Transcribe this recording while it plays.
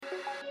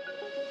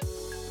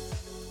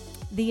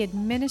The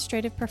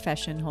administrative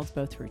profession holds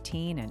both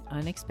routine and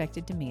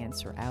unexpected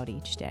demands throughout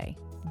each day.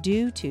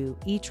 Due to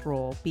each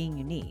role being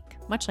unique,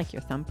 much like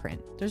your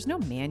thumbprint, there's no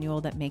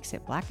manual that makes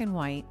it black and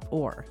white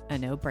or a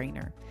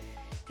no-brainer.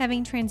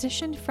 Having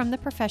transitioned from the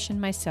profession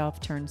myself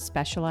turned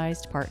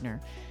specialized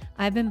partner,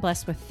 I've been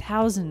blessed with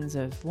thousands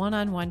of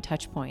one-on-one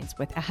touch points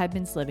with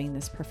admins living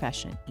this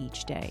profession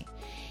each day.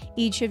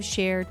 Each have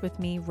shared with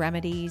me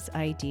remedies,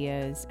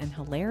 ideas, and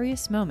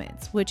hilarious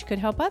moments which could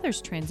help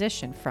others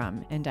transition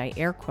from, and I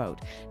air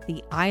quote,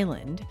 the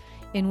island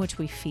in which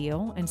we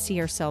feel and see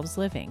ourselves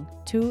living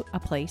to a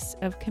place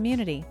of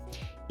community.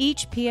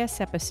 Each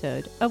PS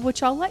episode, of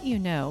which I'll let you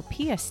know,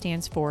 PS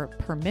stands for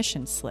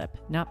permission slip,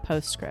 not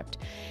postscript.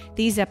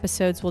 These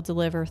episodes will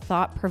deliver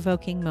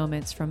thought-provoking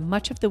moments from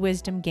much of the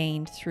wisdom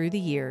gained through the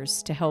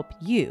years to help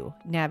you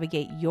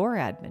navigate your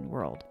admin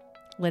world.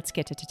 Let's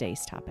get to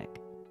today's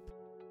topic.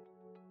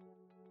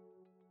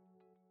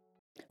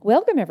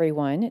 Welcome,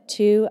 everyone,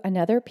 to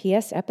another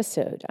PS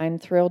episode. I'm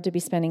thrilled to be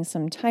spending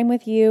some time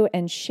with you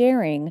and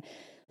sharing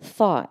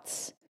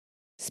thoughts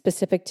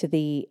specific to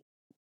the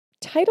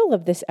title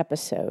of this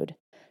episode,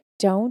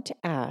 Don't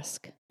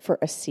Ask for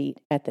a Seat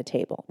at the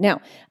Table.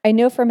 Now, I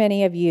know for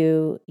many of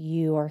you,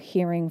 you are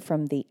hearing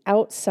from the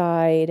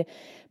outside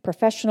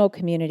professional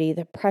community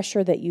the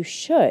pressure that you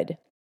should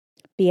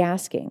be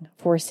asking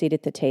for a seat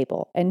at the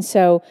table. And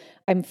so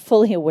I'm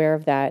fully aware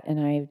of that,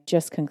 and I've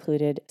just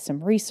concluded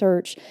some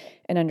research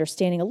and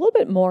understanding a little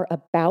bit more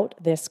about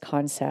this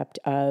concept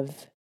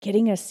of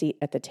getting a seat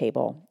at the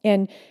table.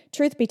 And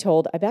truth be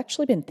told, I've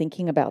actually been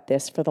thinking about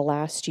this for the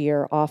last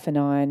year off and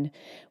on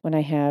when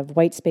I have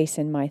white space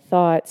in my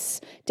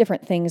thoughts,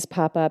 different things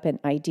pop up and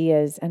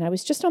ideas. And I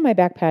was just on my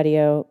back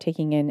patio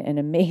taking in an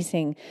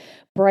amazing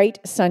bright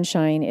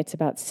sunshine. It's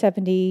about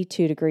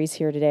 72 degrees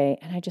here today.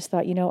 And I just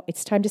thought,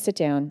 it's time to sit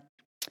down,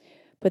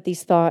 put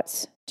these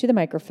thoughts to the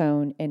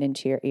microphone and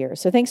into your ear.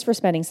 So thanks for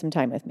spending some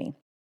time with me.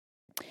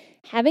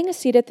 Having a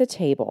seat at the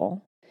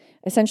table,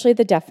 essentially,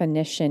 the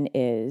definition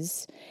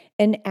is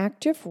an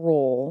active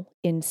role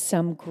in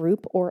some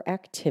group or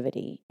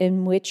activity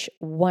in which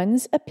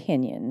one's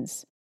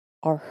opinions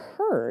are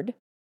heard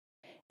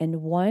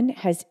and one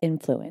has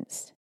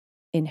influence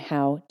in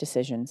how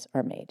decisions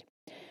are made.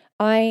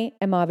 I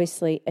am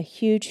obviously a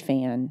huge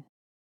fan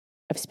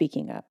of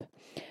speaking up.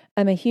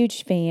 I'm a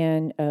huge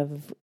fan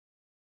of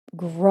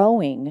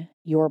growing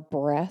your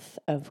breadth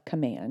of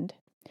command.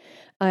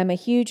 I'm a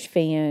huge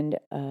fan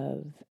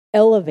of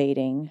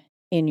elevating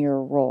in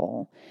your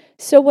role.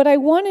 So what I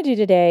want to do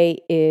today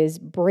is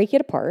break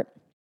it apart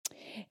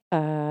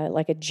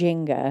like a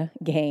Jenga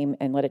game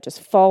and let it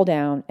just fall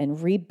down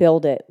and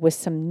rebuild it with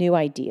some new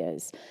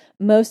ideas.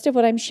 Most of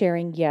what I'm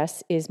sharing,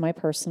 yes, is my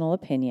personal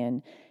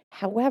opinion.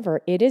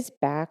 However, it is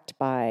backed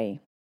by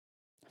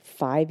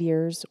 5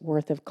 years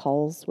worth of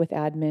calls with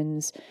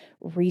admins,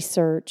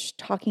 research,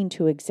 talking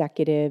to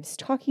executives,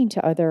 talking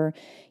to other,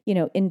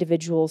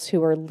 individuals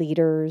who are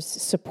leaders,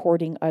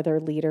 supporting other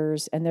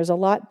leaders. And there's a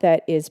lot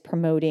that is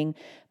promoting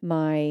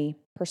my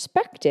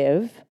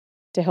perspective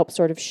to help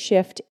sort of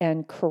shift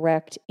and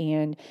correct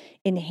and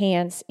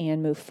enhance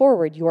and move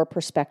forward your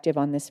perspective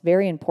on this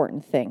very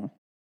important thing,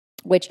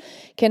 which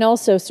can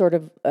also sort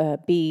of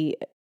be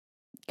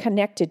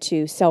connected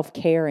to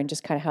self-care and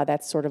just kind of how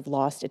that's sort of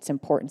lost its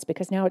importance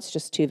because now it's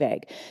just too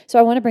vague. So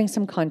I want to bring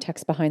some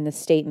context behind the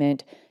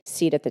statement,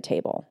 seat at the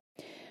table.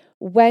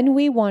 When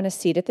we want a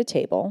seat at the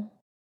table,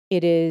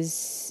 it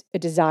is a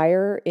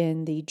desire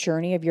in the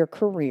journey of your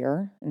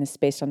career, and this is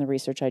based on the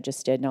research I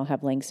just did, and I'll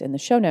have links in the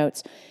show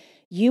notes.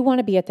 You want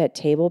to be at that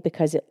table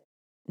because it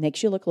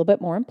makes you look a little bit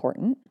more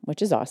important,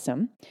 which is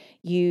awesome.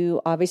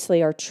 You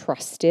obviously are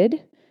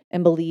trusted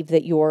and believe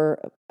that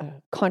your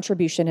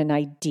contribution and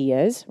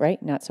ideas,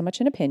 right, not so much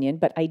an opinion,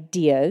 but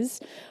ideas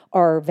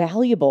are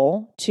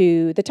valuable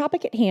to the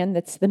topic at hand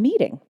that's the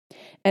meeting.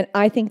 And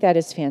I think that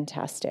is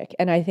fantastic.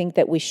 And I think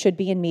that we should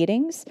be in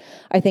meetings.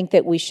 I think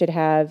that we should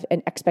have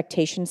an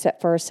expectation set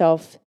for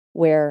ourselves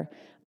where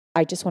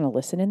I just want to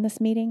listen in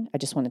this meeting. I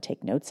just want to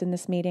take notes in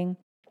this meeting.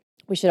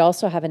 We should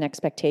also have an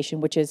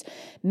expectation, which is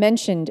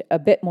mentioned a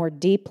bit more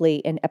deeply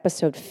in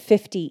episode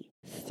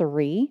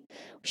 53.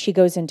 She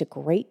goes into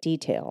great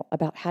detail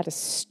about how to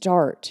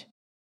start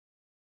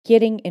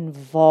getting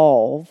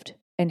involved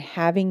and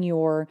having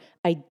your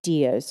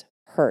ideas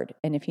heard.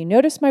 And if you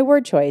notice my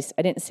word choice,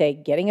 I didn't say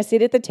getting a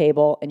seat at the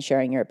table and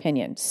sharing your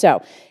opinion.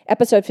 So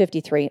episode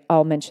 53,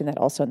 I'll mention that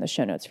also in the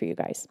show notes for you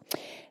guys.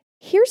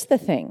 Here's the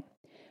thing.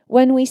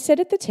 When we sit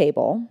at the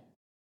table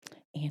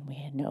and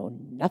we know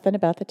nothing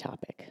about the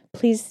topic,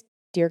 please,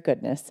 dear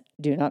goodness,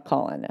 do not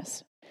call on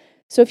us.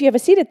 So if you have a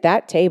seat at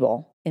that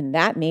table in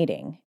that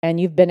meeting and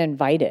you've been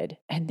invited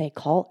and they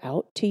call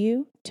out to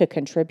you to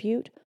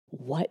contribute,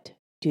 what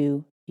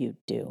do you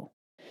do?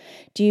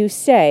 Do you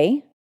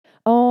say,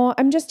 oh,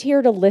 I'm just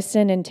here to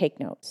listen and take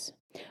notes?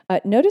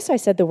 Notice I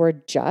said the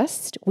word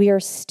just. We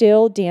are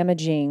still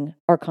damaging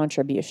our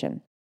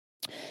contribution.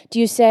 Do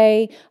you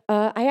say,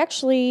 I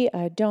actually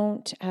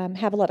don't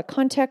have a lot of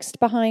context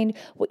behind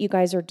what you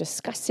guys are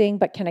discussing,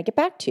 but can I get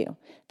back to you?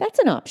 That's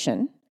an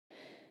option.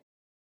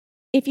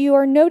 If you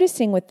are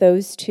noticing with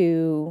those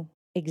two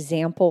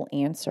example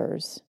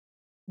answers,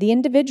 the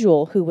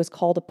individual who was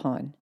called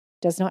upon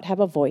does not have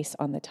a voice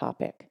on the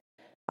topic.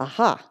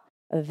 Aha,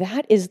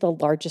 that is the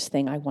largest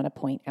thing I want to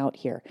point out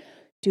here.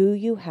 Do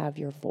you have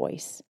your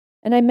voice?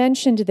 And I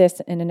mentioned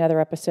this in another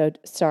episode.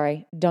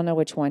 Sorry, don't know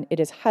which one. It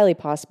is highly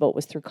possible it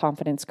was through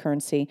Confidence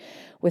Currency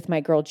with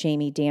my girl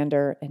Jamie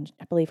Dander, and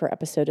I believe her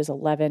episode is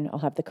 11. I'll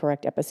have the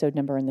correct episode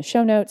number in the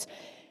show notes.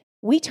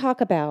 We talk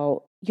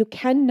about you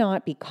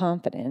cannot be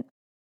confident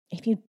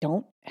if you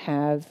don't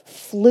have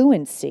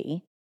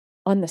fluency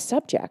on the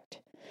subject.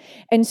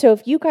 And so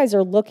if you guys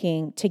are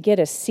looking to get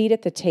a seat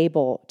at the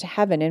table to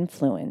have an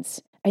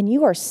influence, and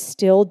you are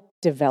still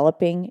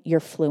developing your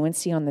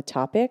fluency on the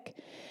topic,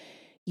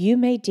 you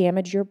may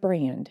damage your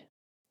brand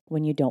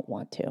when you don't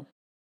want to.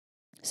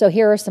 So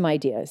here are some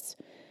ideas.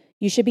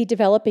 You should be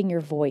developing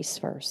your voice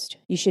first.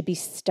 You should be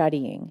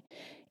studying.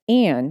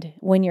 And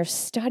when you're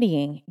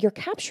studying, you're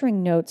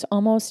capturing notes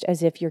almost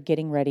as if you're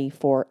getting ready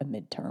for a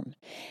midterm.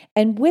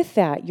 And with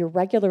that, you're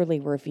regularly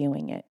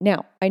reviewing it.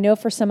 Now, I know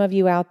for some of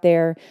you out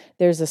there,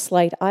 there's a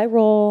slight eye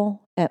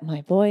roll at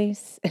my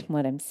voice and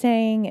what I'm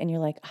saying, and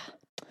you're like,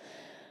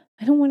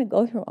 I don't want to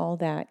go through all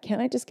that.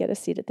 Can't I just get a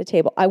seat at the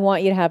table? I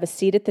want you to have a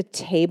seat at the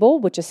table,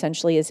 which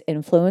essentially is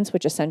influence,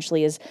 which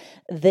essentially is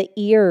the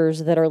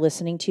ears that are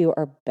listening to you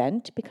are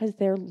bent because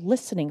they're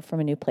listening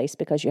from a new place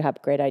because you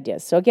have great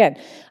ideas. So again,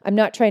 I'm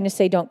not trying to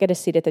say don't get a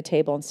seat at the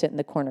table and sit in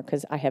the corner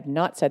because I have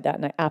not said that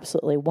and I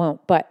absolutely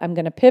won't. But I'm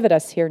going to pivot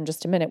us here in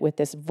just a minute with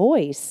this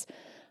voice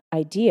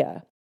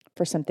idea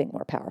for something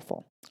more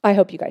powerful. I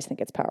hope you guys think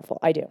it's powerful.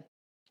 I do.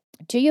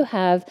 Do you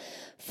have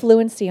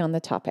fluency on the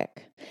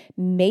topic?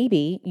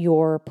 Maybe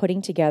you're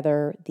putting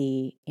together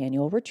the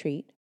annual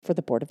retreat for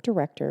the board of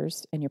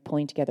directors and you're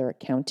pulling together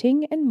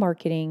accounting and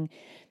marketing,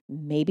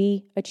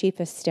 maybe a chief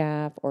of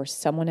staff or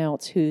someone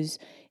else who's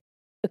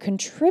a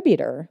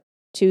contributor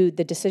to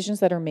the decisions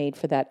that are made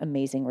for that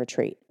amazing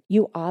retreat.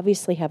 You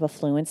obviously have a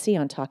fluency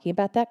on talking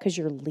about that because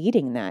you're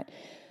leading that.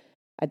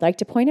 I'd like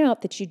to point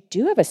out that you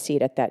do have a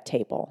seat at that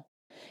table.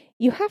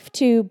 You have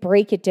to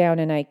break it down,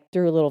 and I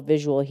threw a little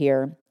visual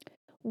here.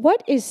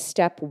 What is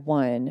step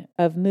one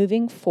of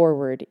moving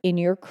forward in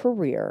your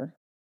career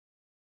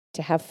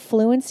to have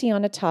fluency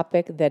on a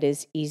topic that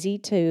is easy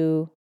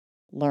to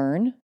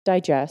learn,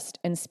 digest,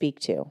 and speak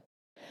to?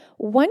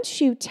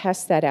 Once you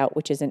test that out,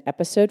 which is in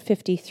episode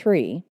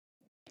 53,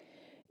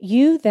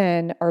 you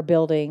then are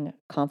building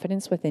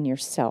confidence within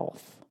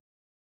yourself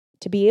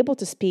to be able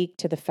to speak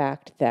to the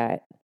fact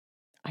that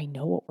I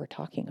know what we're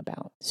talking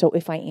about. So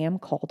if I am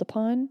called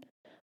upon,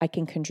 I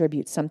can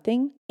contribute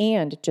something.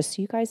 And just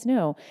so you guys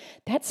know,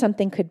 that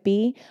something could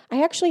be,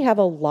 I actually have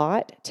a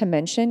lot to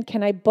mention.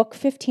 Can I book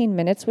 15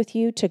 minutes with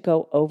you to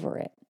go over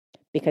it?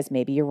 Because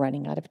maybe you're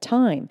running out of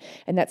time.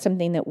 And that's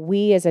something that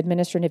we as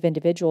administrative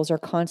individuals are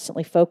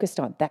constantly focused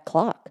on. That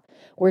clock.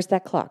 Where's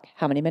that clock?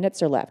 How many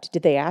minutes are left?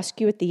 Did they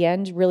ask you at the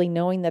end, really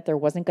knowing that there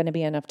wasn't going to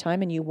be enough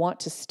time and you want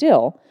to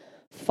still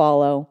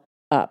follow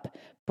up?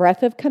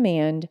 Breath of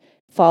command,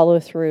 follow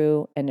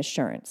through, and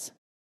assurance.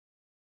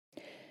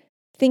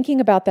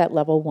 Thinking about that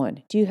level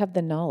one, do you have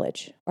the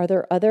knowledge? Are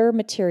there other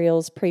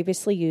materials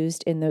previously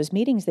used in those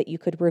meetings that you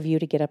could review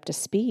to get up to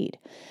speed?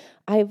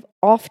 I've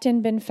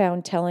often been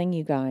found telling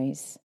you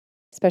guys,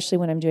 especially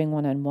when I'm doing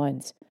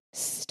one-on-ones,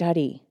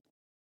 study.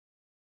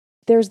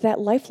 There's that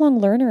lifelong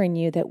learner in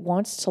you that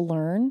wants to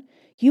learn.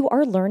 You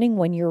are learning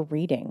when you're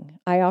reading.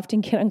 I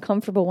often get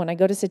uncomfortable when I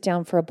go to sit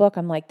down for a book.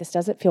 I'm like, this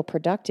doesn't feel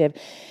productive.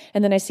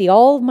 And then I see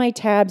all of my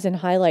tabs and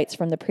highlights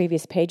from the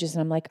previous pages,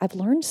 and I'm like, I've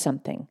learned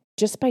something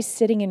just by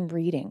sitting and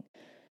reading.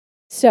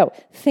 So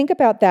think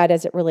about that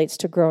as it relates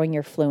to growing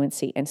your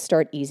fluency and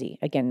start easy.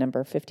 Again,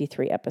 number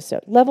 53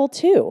 episode. Level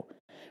 2,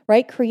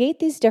 right? Create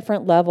these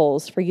different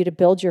levels for you to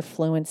build your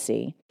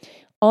fluency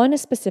on a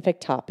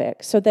specific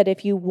topic so that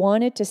if you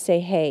wanted to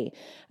say, hey,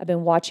 I've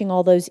been watching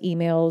all those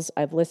emails,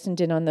 I've listened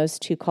in on those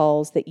 2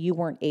 calls that you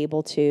weren't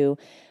able to,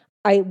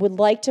 I would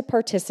like to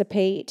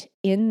participate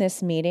in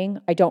this meeting.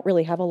 I don't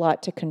really have a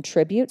lot to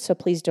contribute, so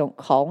please don't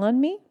call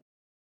on me.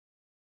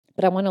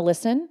 But I want to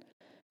listen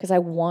because I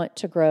want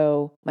to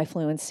grow my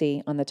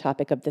fluency on the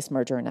topic of this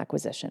merger and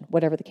acquisition,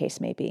 whatever the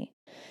case may be.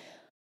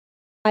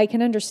 I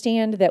can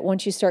understand that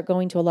once you start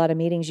going to a lot of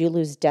meetings, you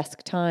lose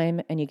desk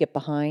time and you get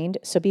behind.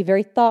 So be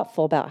very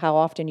thoughtful about how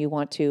often you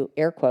want to,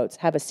 air quotes,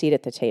 have a seat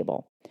at the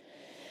table.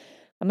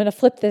 I'm going to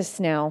flip this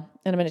now,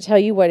 and I'm going to tell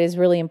you what is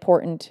really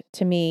important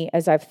to me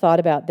as I've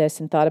thought about this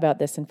and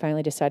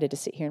finally decided to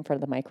sit here in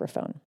front of the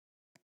microphone.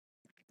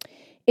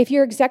 If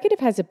your executive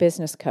has a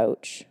business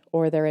coach,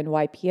 or they're in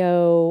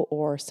YPO,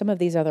 or some of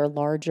these other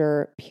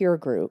larger peer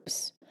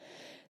groups,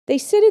 they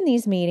sit in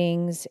these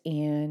meetings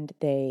and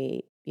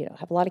they,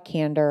 have a lot of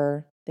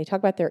candor. They talk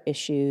about their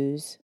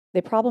issues.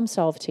 They problem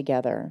solve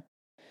together.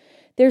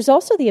 There's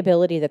also the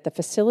ability that the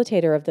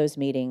facilitator of those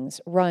meetings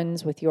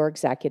runs with your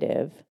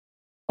executive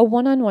a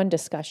one-on-one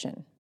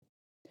discussion.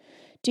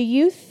 Do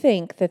you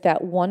think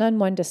that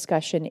one-on-one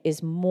discussion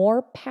is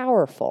more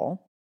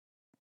powerful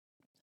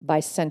by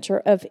center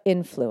of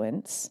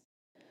influence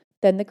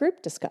than the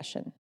group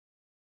discussion?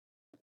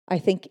 I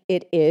think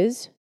it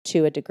is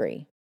to a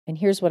degree. And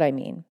here's what I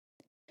mean.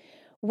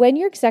 When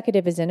your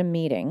executive is in a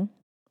meeting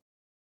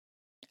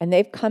and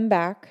they've come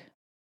back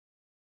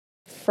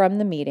from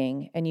the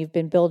meeting and you've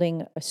been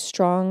building a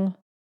strong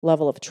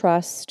level of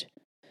trust,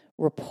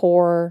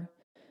 rapport,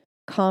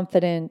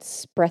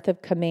 confidence, breadth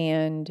of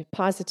command,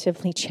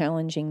 positively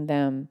challenging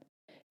them,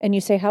 and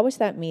you say, "How was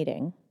that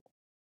meeting?"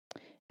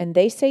 And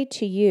they say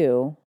to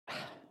you,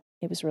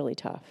 "It was really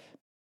tough."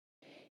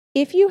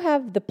 If you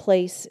have the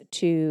place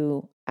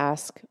to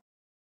ask,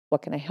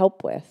 "What can I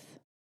help with?"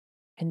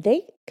 and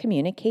they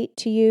communicate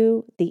to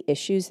you the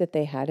issues that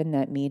they had in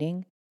that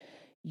meeting,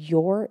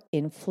 your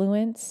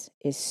influence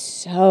is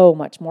so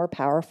much more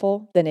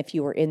powerful than if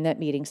you were in that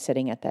meeting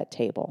sitting at that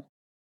table.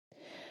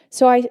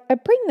 So I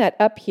bring that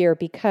up here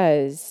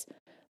because,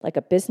 like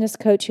a business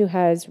coach who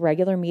has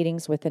regular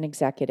meetings with an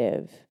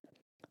executive,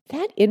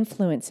 that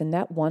influence in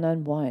that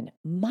one-on-one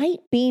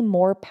might be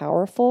more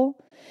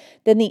powerful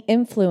than the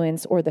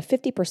influence or the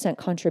 50%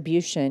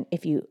 contribution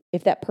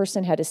if that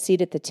person had a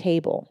seat at the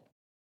table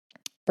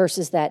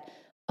versus that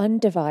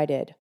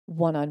undivided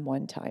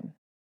one-on-one time.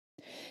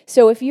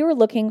 So if you're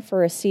looking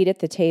for a seat at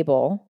the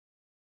table,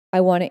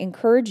 I want to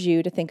encourage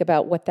you to think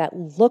about what that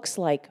looks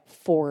like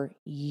for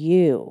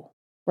you,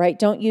 right?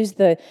 Don't use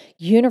the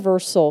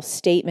universal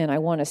statement, "I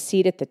want a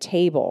seat at the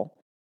table,"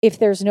 if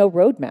there's no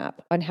roadmap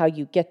on how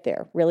you get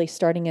there, really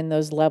starting in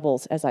those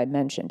levels, as I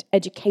mentioned.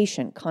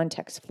 Education,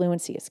 context,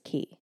 fluency is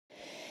key.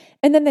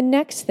 And then the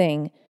next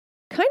thing,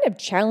 kind of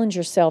challenge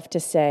yourself to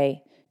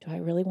say, do I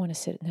really want to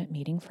sit in that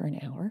meeting for an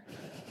hour?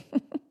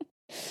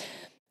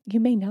 You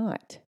may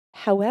not.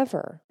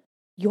 However,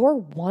 your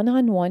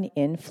one-on-one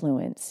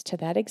influence to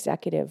that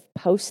executive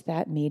post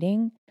that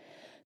meeting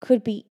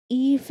could be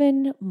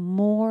even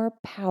more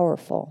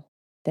powerful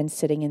than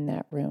sitting in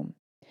that room.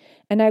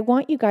 And I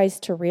want you guys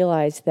to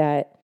realize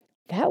that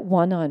that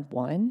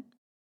one-on-one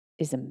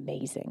is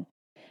amazing.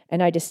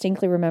 And I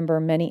distinctly remember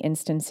many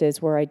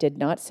instances where I did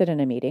not sit in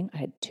a meeting. I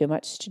had too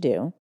much to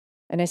do.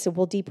 And I said,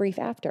 "We'll debrief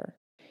after."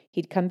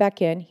 He'd come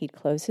back in, he'd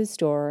close his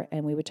door,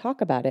 and we would talk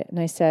about it. And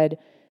I said,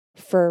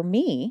 for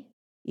me,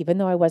 even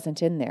though I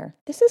wasn't in there,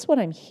 this is what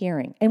I'm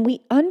hearing. And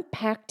we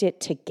unpacked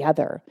it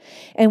together.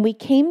 And we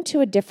came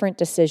to a different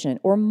decision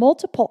or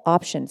multiple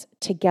options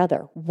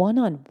together,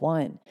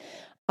 one-on-one.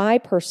 I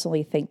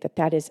personally think that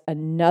that is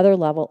another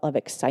level of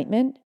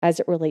excitement as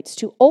it relates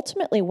to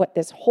ultimately what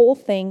this whole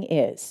thing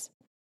is.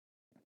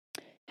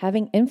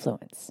 Having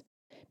influence,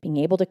 being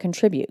able to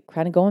contribute,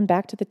 kind of going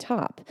back to the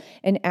top,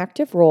 an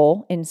active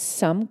role in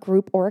some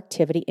group or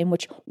activity in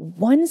which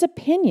one's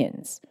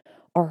opinions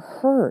are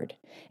heard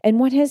and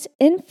what has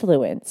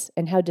influence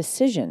and how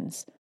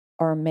decisions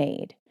are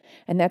made.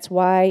 And that's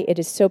why it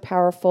is so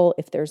powerful.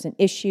 If there's an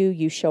issue,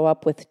 you show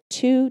up with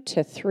 2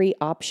 to 3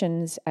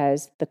 options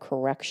as the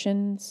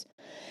corrections.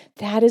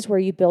 That is where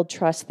you build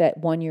trust that,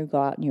 one, you go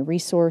out and you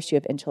resource, you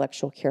have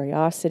intellectual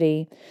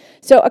curiosity.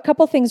 So a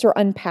couple things are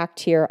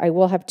unpacked here. I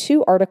will have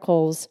 2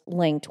 articles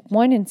linked,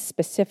 one in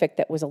specific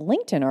that was a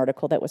LinkedIn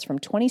article that was from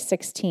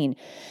 2016.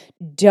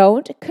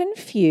 Don't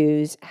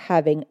confuse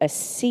having a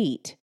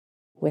seat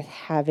with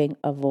having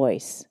a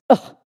voice.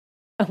 Ugh.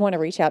 I want to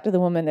reach out to the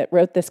woman that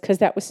wrote this because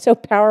that was so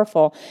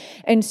powerful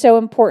and so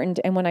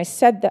important. And when I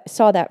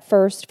saw that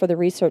first for the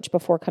research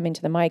before coming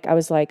to the mic, I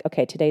was like,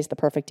 okay, today's the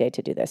perfect day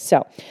to do this.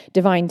 So,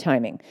 divine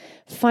timing.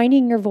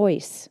 Finding your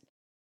voice.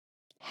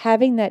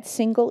 Having that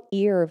single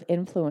ear of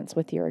influence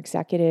with your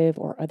executive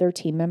or other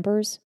team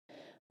members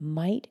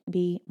might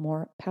be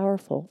more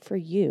powerful for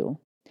you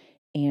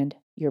and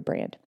your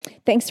brand.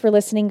 Thanks for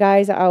listening,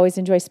 guys. I always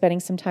enjoy spending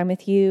some time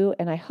with you,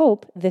 and I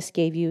hope this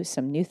gave you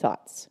some new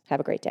thoughts. Have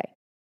a great day.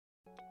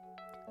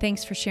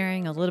 Thanks for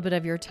sharing a little bit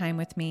of your time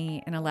with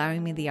me and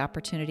allowing me the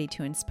opportunity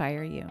to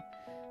inspire you.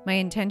 My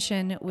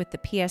intention with the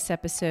PS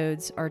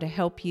episodes are to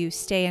help you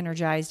stay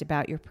energized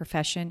about your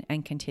profession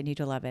and continue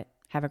to love it.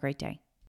 Have a great day.